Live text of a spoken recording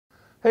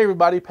Hey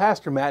everybody,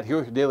 Pastor Matt here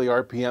with your Daily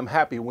RPM.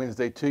 Happy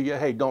Wednesday to you.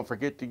 Hey, don't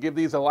forget to give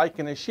these a like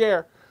and a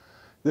share.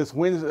 This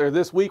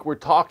week we're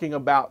talking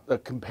about the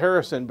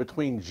comparison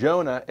between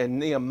Jonah and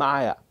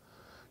Nehemiah.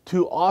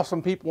 Two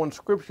awesome people in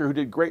Scripture who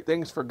did great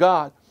things for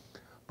God,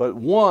 but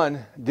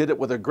one did it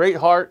with a great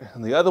heart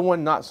and the other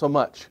one not so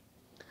much.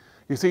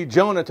 You see,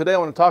 Jonah, today I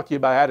want to talk to you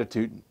about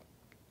attitude.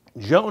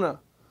 Jonah,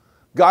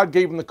 God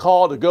gave him the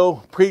call to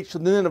go preach to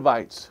the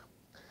Ninevites.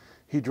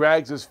 He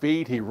drags his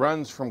feet, he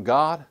runs from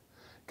God.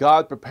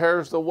 God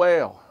prepares the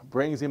whale,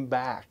 brings him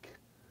back,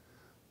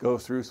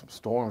 goes through some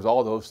storms,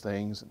 all those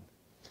things. And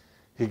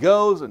he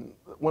goes, and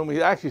when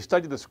we actually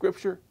study the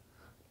Scripture,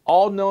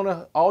 all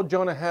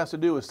Jonah has to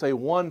do is say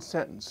one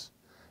sentence,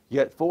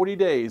 yet 40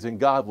 days and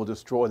God will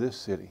destroy this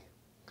city.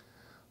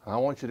 And I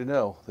want you to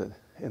know that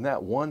in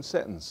that one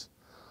sentence,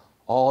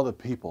 all the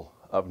people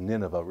of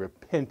Nineveh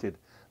repented,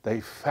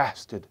 they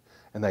fasted,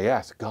 and they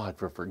asked God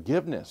for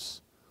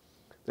forgiveness.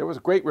 There was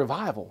great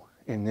revival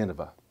in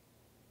Nineveh.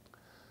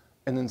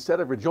 And instead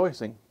of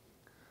rejoicing,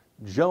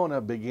 Jonah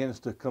begins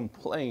to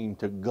complain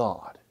to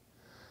God.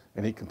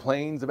 And he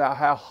complains about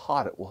how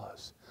hot it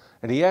was.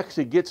 And he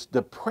actually gets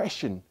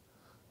depression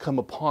come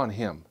upon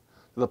him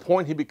to the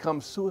point he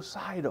becomes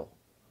suicidal.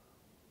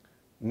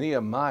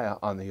 Nehemiah,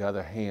 on the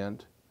other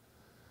hand,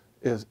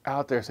 is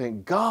out there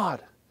saying,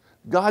 God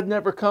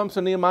never comes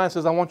to Nehemiah and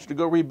says, I want you to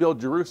go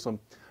rebuild Jerusalem.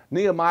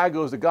 Nehemiah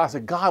goes to God and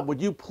says, God,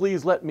 would you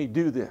please let me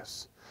do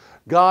this?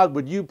 God,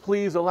 would you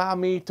please allow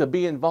me to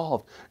be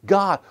involved?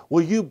 God,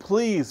 will you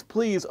please,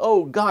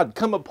 oh God,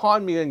 come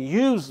upon me and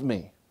use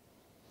me?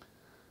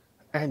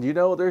 And you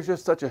know, there's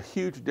just such a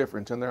huge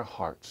difference in their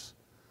hearts.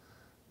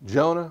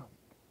 Jonah,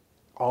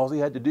 all he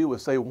had to do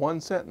was say one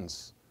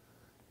sentence,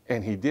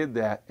 and he did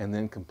that and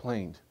then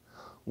complained.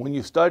 When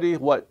you study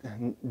what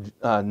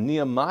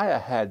Nehemiah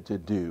had to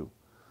do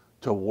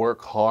to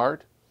work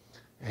hard,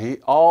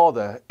 all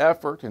the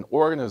effort and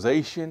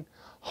organization,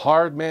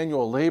 hard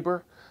manual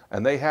labor,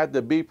 and they had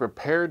to be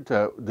prepared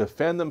to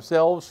defend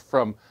themselves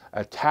from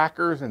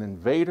attackers and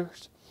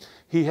invaders.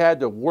 He had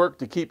to work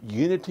to keep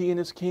unity in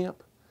his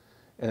camp.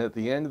 And at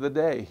the end of the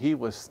day, he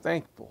was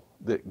thankful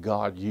that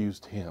God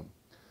used him.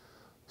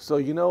 So,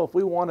 you know, if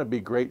we want to be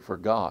great for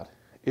God,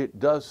 it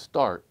does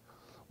start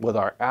with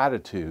our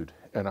attitude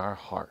and our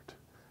heart.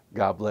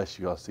 God bless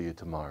you. I'll see you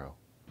tomorrow.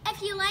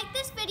 If you like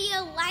this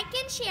video, like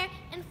and share,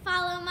 and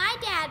follow my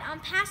dad on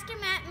Pastor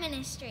Matt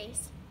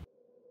Ministries.